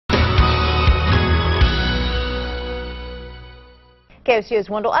KOCO's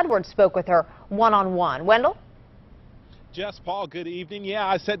Wendell Edwards spoke with her one-on-one. Wendell? Jess, Paul, good evening. Yeah,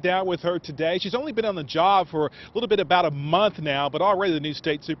 I sat down with her today. She's only been on the job for a little bit about a month now, but already the new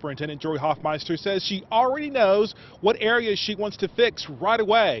state superintendent, Joy Hoffmeister, says she already knows what areas she wants to fix right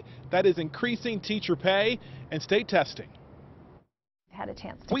away. That is increasing teacher pay and state testing. Had a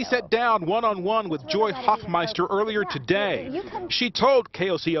chance to We go. sat down one-on-one with Joy Hoffmeister earlier today. She told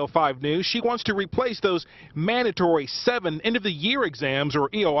KOCO 5 News she wants to replace those mandatory 7 end-of-the-year exams, or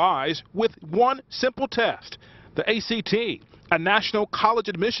EOIs, with one simple test, the ACT, a national college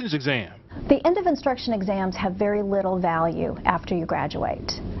admissions exam. The end of instruction exams have very little value after you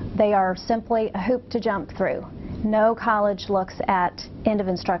graduate. They are simply a hoop to jump through. No college looks at end of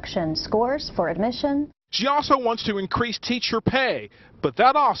instruction scores for admission. She also wants to increase teacher pay, but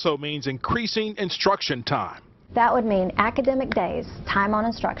that also means increasing instruction time. That would mean academic days, time on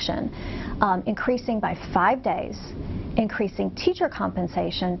instruction, increasing by 5 days, increasing teacher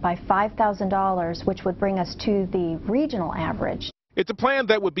compensation by $5,000, which would bring us to the regional average. It's a plan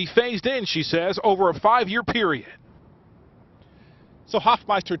that would be phased in, she says, over a 5-year period. So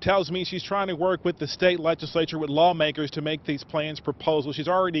Hoffmeister tells me she's trying to work with the state legislature, with lawmakers, to make these plans proposals. She's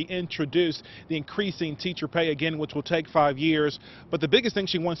already introduced the increasing teacher pay, again, which will take 5 years. But the biggest thing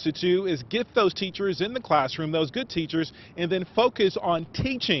she wants to do is get those teachers in the classroom, those good teachers, and then focus on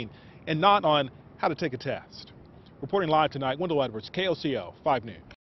teaching and not on how to take a test. Reporting live tonight, Wendell Edwards, KOCO 5 News.